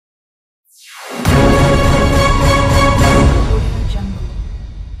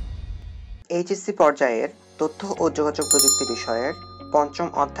HSC পর্যায়ের তথ্য ও যোগাযোগ প্রযুক্তি বিষয়ের পঞ্চম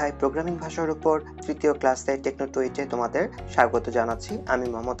অধ্যায় প্রোগ্রামিং ভাষার উপর তৃতীয় ক্লাসে টেকনোটুইটে তোমাদের স্বাগত জানাচ্ছি। আমি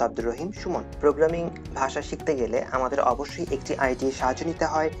মোহাম্মদ আব্দুর রহিম সুমন। প্রোগ্রামিং ভাষা শিখতে গেলে আমাদের অবশ্যই একটি আইডি সাহায্য নিতে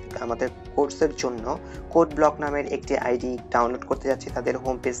হয়। আমাদের কোর্সের জন্য কোড ব্লক নামের একটি আইডি ডাউনলোড করতে যাচ্ছি তাদের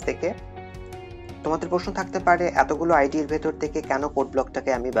হোম পেজ থেকে। তোমাদের প্রশ্ন থাকতে পারে, এতগুলো আইডির ভেতর থেকে কেন কোড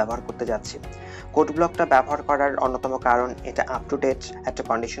ব্লকটাকে আমি ব্যবহার করতে যাচ্ছি? কোড ব্লকটা ব্যবহার করার অন্যতম কারণ এটা আপ টু ডেট একটা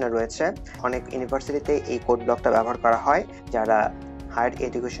কন্ডিশনে রয়েছে। অনেক ইউনিভার্সিটিতে এই কোড ব্লকটা ব্যবহার করা হয়। যারা হায়ার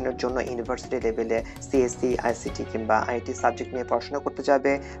এডুকেশনের জন্য ইউনিভার্সিটি লেভেলে সিএসসি, আইসিটি কিংবা আইটি সাবজেক্ট নিয়ে পড়াশোনা করতে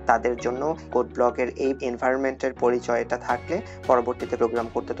যাবে, তাদের জন্য কোড ব্লকের এই এনভায়রনমেন্টের পরিচয়টা থাকলে পরবর্তীতে প্রোগ্রাম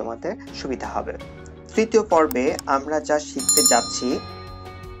করতে তোমাদের সুবিধা হবে। তৃতীয় পর্বে আমরা যা শিখতে যাচ্ছি,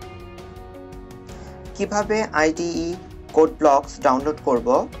 কিভাবে আইডিই কোড ব্লকস ডাউনলোড করব,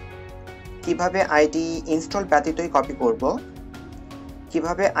 কিভাবে আইডিই ইনস্টল ব্যতীতই কপি করব,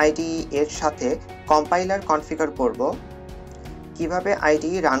 কিভাবে আইডিই এর সাথে কম্পাইলার কনফিগার করব, কিভাবে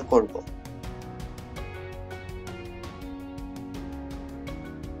আইডিই রান করব।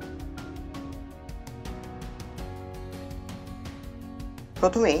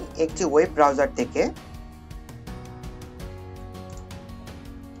 প্রথমেই একটি ওয়েব ব্রাউজার থেকে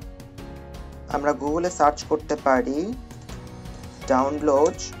আমরা গুগলে সার্চ করতে পারি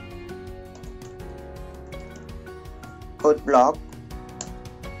ডাউনলোড কোড ব্লক।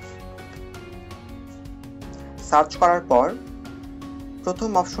 সার্চ করার পর প্রথম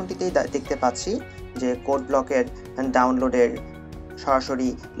অপশনটিতেই দেখতে পাচ্ছি যে কোড ব্লকের ডাউনলোডের সরাসরি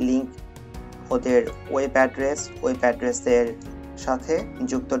লিংক, ওদের ওয়েব অ্যাড্রেসের সাথে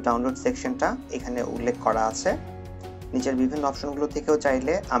যুক্ত ডাউনলোড সেকশনটা এখানে উল্লেখ করা আছে। নিচের বিভিন্ন অপশনগুলো থেকেও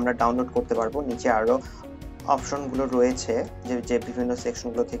চাইলে আমরা ডাউনলোড করতে পারবো। নিচে আরো অপশনগুলো রয়েছে যে বিভিন্ন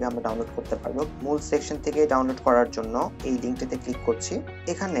সেকশনগুলো থেকে আমরা ডাউনলোড করতে পারবো। মূল সেকশন থেকে ডাউনলোড করার জন্য এই লিঙ্কটিতে ক্লিক করছি।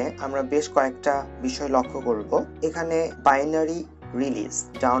 এখানে আমরা বেশ কয়েকটা বিষয় লক্ষ্য করব। এখানে binary release,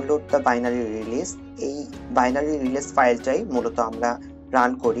 download the binary release, এই বাইনারি রিলিজ ফাইলটাই মূলত আমরা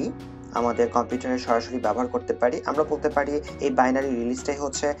রান করি, আমাদের কম্পিউটারে সরাসরি ব্যবহার করতে পারি। আমরা বলতে পারি এই বাইনারি রিলিজটাই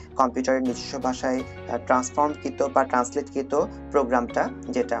হচ্ছে কম্পিউটারের নিজস্ব ভাষায় ট্রান্সফর্মকৃত বা ট্রান্সলেটকৃত প্রোগ্রামটা,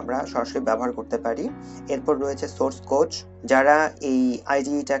 যেটা আমরা সরাসরি ব্যবহার করতে পারি। এরপর রয়েছে সোর্স কোড। যারা এই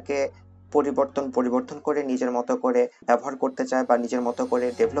আইডিটাকে পরিবর্তন করে নিজের মতো করে ব্যবহার করতে চায় বা নিজের মতো করে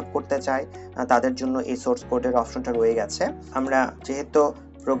ডেভেলপ করতে চায়, তাদের জন্য এই সোর্স কোডের অপশনটা রয়ে গেছে। আমরা যেহেতু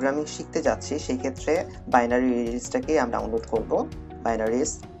প্রোগ্রামিং শিখতে যাচ্ছি, সেই ক্ষেত্রে বাইনারি রিলিজটাকেই আমরা ডাউনলোড করব।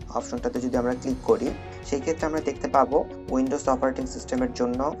 বাইনারিজ অপশনটাতে যদি আমরা ক্লিক করি, সেই ক্ষেত্রে আমরা দেখতে পাবো উইন্ডোজ অপারেটিং সিস্টেমের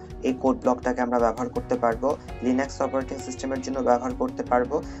জন্য এই কোড ব্লকটাকে আমরা ব্যবহার করতে পারবো, লিনাক্স অপারেটিং সিস্টেমের জন্য ব্যবহার করতে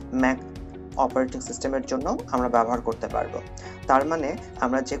পারবো, ম্যাক অপারেটিং সিস্টেমের জন্য আমরা ব্যবহার করতে পারবো। তার মানে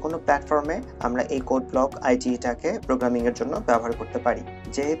আমরা যে কোনো প্ল্যাটফর্মে আমরা এই কোড ব্লক আইডিটাকে প্রোগ্রামিং এর জন্য ব্যবহার করতে পারি।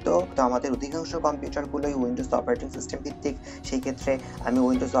 যেহেতু আমাদের অধিকাংশ কম্পিউটারগুলোই উইন্ডোজ অপারেটিং সিস্টেম ভিত্তিক, সেই ক্ষেত্রে আমি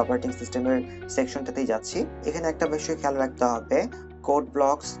উইন্ডোজ অপারেটিং সিস্টেমের সেকশনটাতেই যাচ্ছি। এখানে একটা বিষয় খেয়াল রাখতে হবে, কোড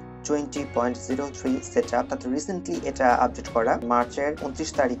ব্লকস 20.03 সেটআপ, তাতে রিসেন্টলি এটা আপডেট করা, মার্চের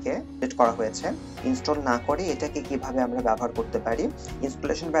 29 তারিখে আপডেট করা হয়েছে। ইনস্টল না করে এটাকে কিভাবে আমরা ব্যবহার করতে পারি,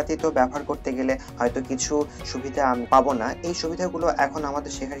 ইনস্টলেশন ব্যতীত ব্যবহার করতে গেলে হয়তো কিছু সুবিধা আমি পাবো না, এই সুবিধাগুলো এখন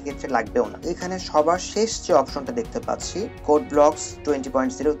আমাদের শেখার ক্ষেত্রে লাগবেও না। এখানে সবার শেষ যে অপশনটা দেখতে পাচ্ছি, কোড ব্লকস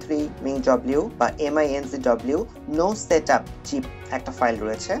 20.03 MINGW বা MINGW নো সেটআপ জিপ একটা ফাইল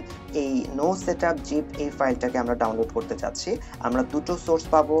রয়েছে। এই নো সেটআপ জিপ এই ফাইলটাকে আমরা ডাউনলোড করতে যাচ্ছি। আমরা দুটো সোর্স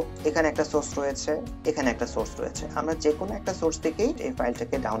পাবো, এখানে একটা সোর্স রয়েছে, এখানে একটা সোর্স রয়েছে। আমরা যে কোনো একটা সোর্স থেকেই এই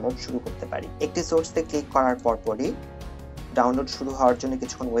ফাইলটাকে ডাউনলোড শুরু করতে পারি। একটি সোর্সে ক্লিক করার পরই ডাউনলোড শুরু হওয়ার জন্য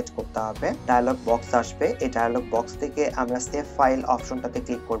কিছুক্ষণ ওয়েট করতে হবে। ডায়ালগ বক্স আসবে, এই ডায়ালগ বক্স থেকে আমরা সেভ ফাইল অপশনটাতে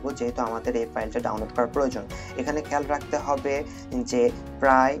ক্লিক করব, যেহেতু আমাদের এই ফাইলটা ডাউনলোড করার প্রয়োজন। এখানে খেয়াল রাখতে হবে যে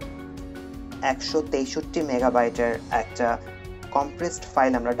প্রায় 163 মেগাবাইটের একটা কম্প্রেসড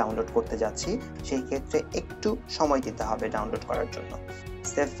ফাইল আমরা ডাউনলোড করতে যাচ্ছি, সেই ক্ষেত্রে একটু সময় দিতে হবে ডাউনলোড করার জন্য।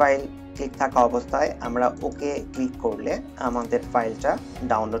 সেভ ফাইল ক্লিক থাকা অবস্থায় আমরা ওকে ক্লিক করলে আমাদের ফাইলটা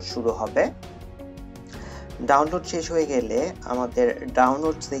ডাউনলোড শুরু হবে। ডাউনলোড শেষ হয়ে গেলে আমাদের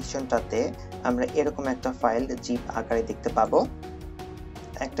ডাউনলোড সেকশনটাতে আমরা এরকম একটা ফাইল জিপ আকারে দেখতে পাবো।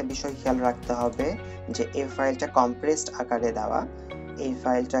 একটা বিষয় খেয়াল রাখতে হবে যে এই ফাইলটা কম্প্রেসড আকারে দেওয়া, এই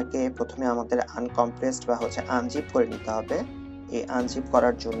ফাইলটাকে প্রথমে আমাদের আনকম্প্রেসড বা আনজিপ করে নিতে হবে। এই আনজিপ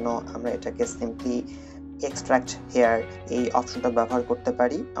করার জন্য আমরা এটাকে সিম্পলি এক্সট্রাক্ট হেয়ার এই অপশনটা ব্যবহার করতে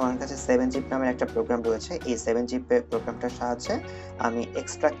পারি। আমার কাছে 7zip নামের একটা প্রোগ্রাম রয়েছে, এই 7zip প্রোগ্রামটার সাহায্যে আমি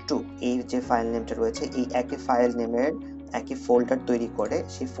এক্সট্রাক্ট টু এই যে ফাইল নেমটা রয়েছে, এই একই ফাইল নেমের একই ফোল্ডার তৈরি করে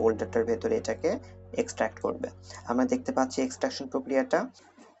সেই ফোল্ডারটার ভেতরে এটাকে এক্সট্রাক্ট করবে। আমরা দেখতে পাচ্ছি এক্সট্রাকশন প্রক্রিয়াটা।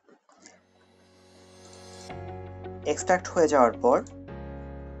 এক্সট্রাক্ট হয়ে যাওয়ার পর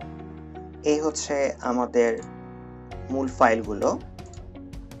এই হচ্ছে আমাদের মূল ফাইলগুলো।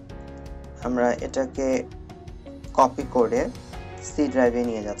 আমরা এটাকে কপি করে সি ড্রাইভে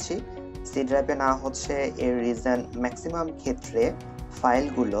নিয়ে যাচ্ছি। সি ড্রাইভে না হচ্ছে এর রিজন ম্যাক্সিমাম ক্ষেত্রে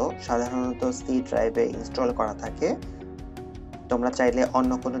ফাইলগুলো সাধারণত সি ড্রাইভে ইনস্টল করা থাকে। তোমরা চাইলে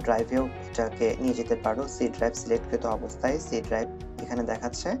অন্য কোনো ড্রাইভেও এটাকে নিয়ে যেতে পারো। সি ড্রাইভ সিলেক্টকৃত অবস্থায় সি ড্রাইভ এখানে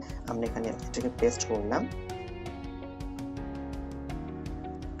দেখাচ্ছে, আমরা এখানে এটাকে পেস্ট করলাম।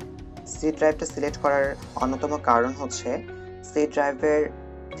 সি ড্রাইভটা সিলেক্ট করার অন্যতম কারণ হচ্ছে সি ড্রাইভের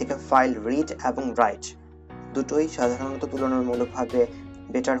থেকে ফাইল রিড এবং রাইট দুটোই সাধারণত তুলনামূলকভাবে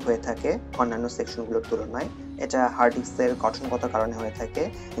বেটার হয়ে থাকে অন্যান্য সেকশনগুলোর তুলনায়। এটা হার্ড ডিস্কের গঠনগত কারণে হয়ে থাকে।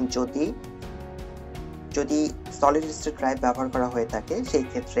 যদি সলিড স্টেট ড্রাইভ ব্যবহার করা হয়ে থাকে সেই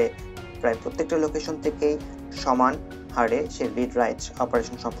ক্ষেত্রে প্রায় প্রত্যেকটা লোকেশন থেকেই সমান হারে সে রিড রাইট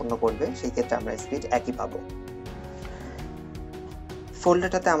অপারেশন সম্পন্ন করবে, সেই ক্ষেত্রে আমরা স্পিড একই পাবো।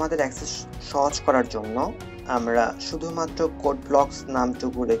 ফোল্ডারটাতে আমাদের অ্যাক্সেস সহজ করার জন্য আমরা শুধুমাত্র কোড ব্লকস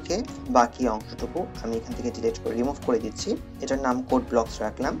নামটুকু রেখে বাকি অংশটুকু আমি এখান থেকে রিমুভ করে দিচ্ছি। এটার নাম কোড ব্লকস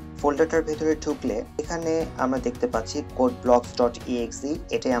রাখলাম। ফোল্ডারটার ভেতরে ঢুকলে এখানে আমরা দেখতে পাচ্ছি codeblocksEXE,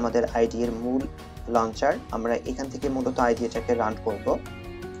 এটাই আমাদের আইডি এর মূল লঞ্চার। আমরা এখান থেকে মূলত আইডিটাকে রান করব।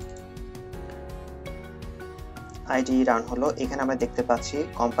 আইডি রান হলো। এখানে আমরা দেখতে পাচ্ছি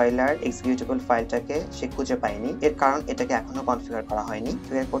কম্পাইলার এক্সিকিউটেবল ফাইলটাকে সে খুঁজে পায়নি। এর কারণ এটাকে এখনো কনফিগার করা হয়নি।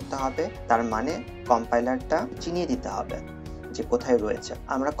 কনফিগার করতে হবে, তার মানে কম্পাইলারটা চিনিয়ে দিতে হবে যে কোথায় রয়েছে।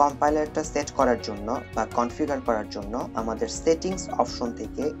 আমরা কম্পাইলারটা সেট করার জন্য বা কনফিগার করার জন্য আমাদের সেটিংস অপশন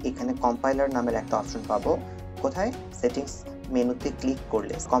থেকে এখানে কম্পাইলার নামের একটা অপশন পাবো। কোথায়? সেটিংস মেনুতে ক্লিক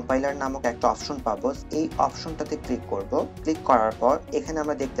করলে কম্পাইলার নামক একটা অপশন পাবো। এই অপশনটাতে ক্লিক করব। ক্লিক করার পর এখানে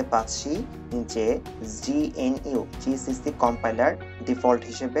আমরা দেখতে পাচ্ছি যে GCC কম্পাইলার ডিফল্ট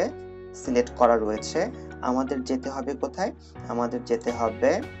হিসেবে সিলেক্ট করা রয়েছে। আমাদের যেতে হবে কোথায়? আমাদের যেতে হবে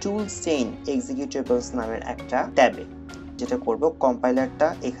টুলস চেইন এক্সিকিউটেবলস নামের একটা ট্যাবে। যেটা করব, কম্পাইলারটা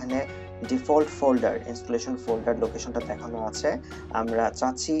এখানে ডিফল্ট ফোল্ডার ইনস্টলেশন ফোল্ডার লোকেশনটা দেখানো আছে। আমরা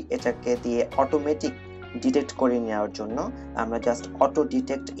চাচ্ছি এটাকে দিয়ে অটোমেটিক ডিটেক্ট করে নেওয়ার জন্য আমরা জাস্ট অটো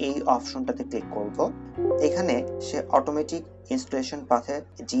ডিটেক্ট এই অপশনটাতে ক্লিক করব। এখানে সে automatic installation পাথে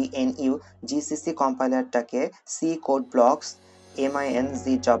GCC কম্পাইলারটাকে C code blocks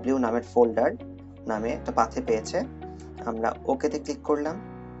MINZW নামের ফোল্ডার নামে একটা পাথে পেয়েছে। আমরা ওকেতে ক্লিক করলাম।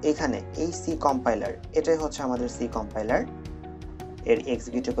 এখানে এই সি কম্পাইলার, এটাই হচ্ছে আমাদের সি কম্পাইলার এর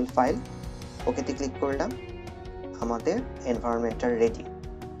এক্সিকিউটেবল ফাইল। ওকেতে ক্লিক করলাম। আমাদের এনভায়রনমেন্টটা রেডি।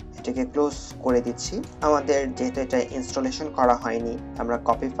 এটাকে ক্লোজ করে দিচ্ছি। আমাদের যেহেতু এটা ইনস্টলেশন করা হয়নি, আমরা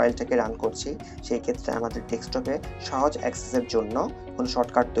কপি ফাইলটাকে রান করছি, সেই ক্ষেত্রে আমাদের ডেস্কটপে সহজ অ্যাক্সেসের জন্য কোনো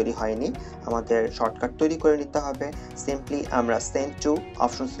শর্টকাট তৈরি হয়নি। আমাদের শর্টকাট তৈরি করে নিতে হবে। সিম্পলি আমরা সেন্ড টু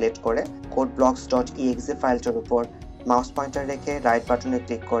অপশন সিলেক্ট করে codeblocksEXE ফাইলটার উপর মাউস পয়েন্টার রেখে রাইট বাটনে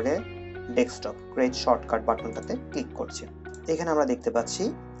ক্লিক করে ডেস্কটপ ক্রিয়েট শর্টকাট বাটনটাতে ক্লিক করছি। এখানে আমরা দেখতে পাচ্ছি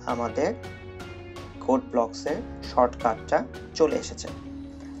আমাদের কোড ব্লকসের শর্টকাটটা চলে এসেছে।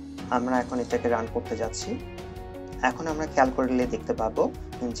 আমরা এখন এটাকে রান করতে যাচ্ছি। এখন আমরা খেয়াল করলে দেখতে পাবো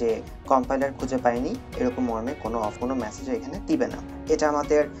যে কম্পাইলার খুঁজে পাইনি এরকম মর্মে কোনো মেসেজ এখানে দিবে না। এটা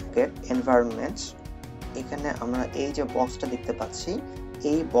আমাদের এনভায়রনমেন্ট। এখানে আমরা এই যে বক্সটা দেখতে পাচ্ছি,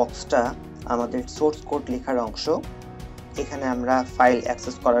 এই বক্সটা আমাদের সোর্স কোড লেখার অংশ। এখানে আমরা ফাইল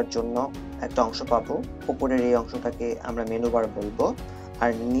অ্যাক্সেস করার জন্য একটা অংশ পাবো। উপরের এই অংশটাকে আমরা মেনু বার বলবো,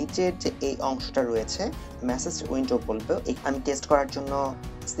 আর নিচের যে এই অংশটা রয়েছে মেসেজ উইন্ডো বলবো। আমি টেস্ট করার জন্য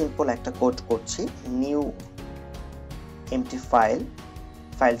সিম্পল একটা কোড করছি। নিউ এমটি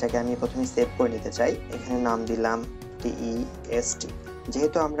ফাইলটাকে আমি প্রথমে সেভ করে নিতে চাই। এখানে নাম দিলাম TEST।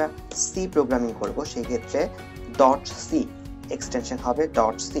 যেহেতু আমরা সি প্রোগ্রামিং করব, সেই ক্ষেত্রে .c এক্সটেনশন হবে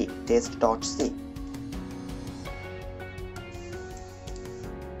 .c, test.c।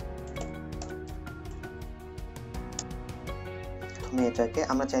 এটাকে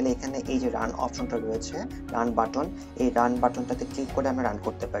আমরা চাইলে এখানে এই যে রান অপশনটা রয়েছে, রান বাটন, এই রান বাটনটাতে ক্লিক করে আমরা রান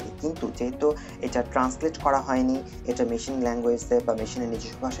করতে পারি। কিন্তু যেহেতু এটা ট্রান্সলেট করা হয়নি, এটা মেশিন ল্যাঙ্গুয়েজে বা মেশিনের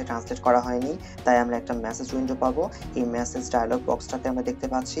নিজস্ব ভাষায় ট্রান্সলেট করা হয়নি, তাই আমরা একটা মেসেজ উইন্ডো পাবো। এই মেসেজ ডায়লগ বক্সটাতে আমরা দেখতে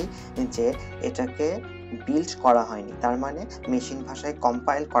পাচ্ছি যে এটাকে বিল্ড করা হয়নি, তার মানে মেশিন ভাষায়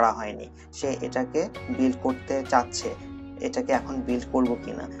কম্পাইল করা হয়নি। সে এটাকে বিল্ড করতে চাচ্ছে। এটাকে এখন বিল্ড করব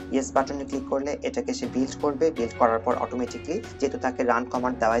কিনা, ইয়েস বাটনে ক্লিক করলে এটাকে সে বিল্ড করবে। বিল্ড করার পর অটোমেটিকলি যেহেতু তাকে রান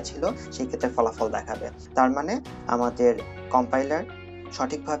কমান্ড দেওয়াই ছিল, সেই ক্ষেত্রে ফলাফল দেখাবে। তার মানে আমাদের কম্পাইলার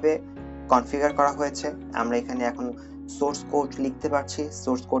সঠিকভাবে কনফিগার করা হয়েছে। আমরা এখানে এখন সোর্স কোড লিখতে পারছি,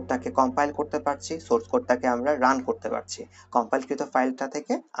 সোর্স কোডটাকে কম্পাইল করতে পারছি, সোর্স কোডটাকে আমরা রান করতে পারছি। কম্পাইলকৃত ফাইলটা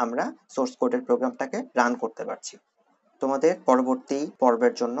থেকে আমরা সোর্স কোডের প্রোগ্রামটাকে রান করতে পারছি। তোমাদের পরবর্তী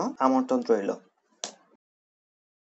পর্বের জন্য আমন্ত্রণ রইল।